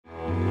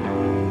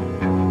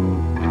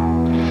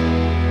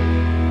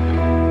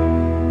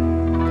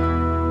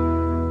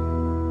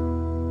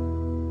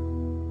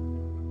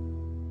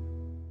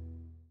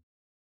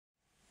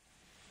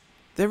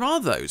There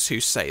are those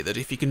who say that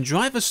if you can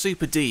drive a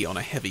Super D on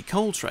a heavy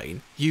coal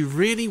train, you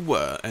really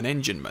were an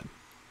engineman.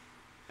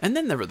 And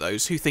then there are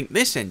those who think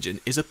this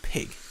engine is a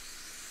pig.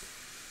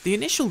 The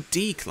initial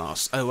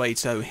D-Class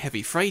 080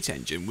 heavy freight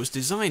engine was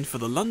designed for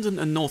the London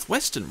and North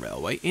Western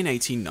Railway in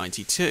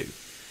 1892.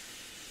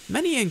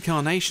 Many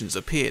incarnations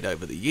appeared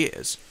over the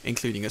years,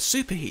 including a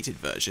superheated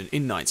version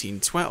in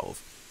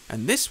 1912,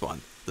 and this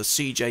one, the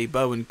C.J.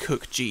 Bowen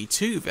Cook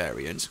G2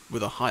 variant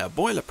with a higher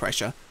boiler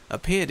pressure,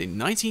 appeared in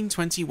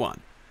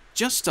 1921,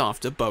 just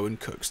after Bowen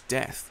Cook's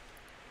death.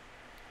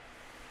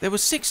 There were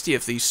 60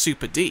 of these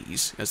Super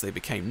Ds, as they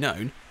became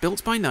known,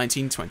 built by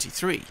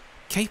 1923,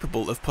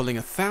 capable of pulling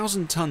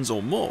 1,000 tons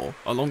or more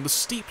along the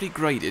steeply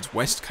graded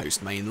West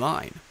Coast Main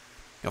Line,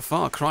 a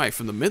far cry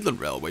from the Midland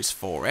Railway's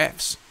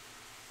 4Fs.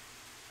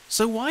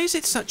 So why is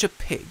it such a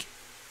pig?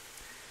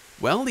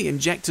 Well, the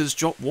injectors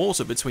drop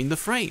water between the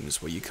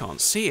frames where you can't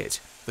see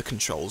it, the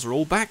controls are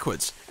all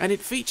backwards, and it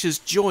features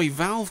joy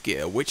valve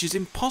gear which is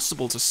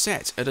impossible to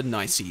set at a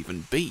nice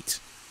even beat.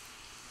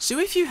 So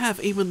if you have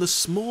even the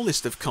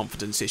smallest of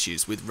confidence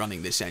issues with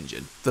running this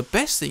engine, the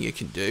best thing you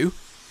can do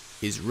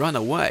is run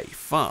away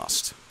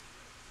fast.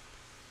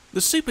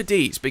 The Super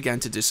Ds began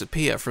to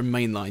disappear from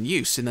mainline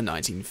use in the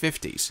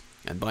 1950s,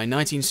 and by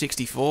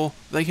 1964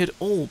 they had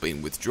all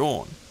been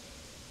withdrawn.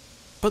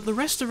 But the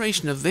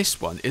restoration of this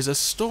one is a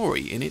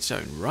story in its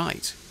own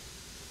right.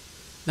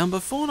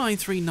 Number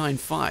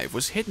 49395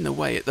 was hidden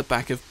away at the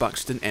back of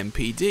Buxton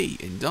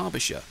MPD in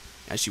Derbyshire,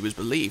 as she was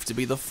believed to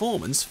be the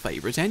foreman's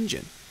favourite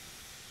engine.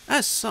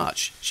 As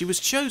such, she was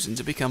chosen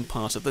to become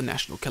part of the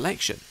National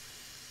Collection,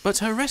 but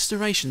her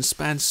restoration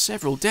spans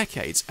several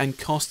decades and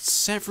cost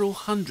several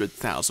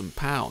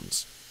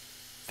 £100,000.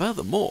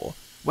 Furthermore,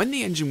 when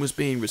the engine was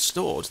being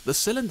restored, the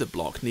cylinder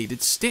block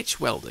needed stitch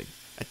welding,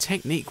 a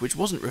technique which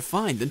wasn't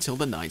refined until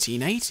the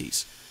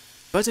 1980s.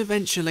 But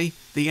eventually,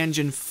 the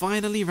engine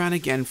finally ran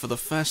again for the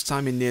first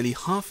time in nearly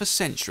half a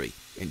century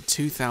in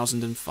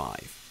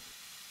 2005.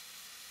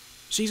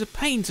 She's a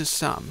pain to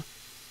some,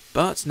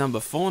 but number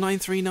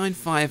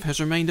 49395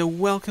 has remained a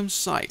welcome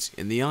sight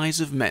in the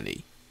eyes of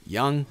many,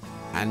 young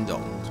and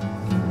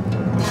old.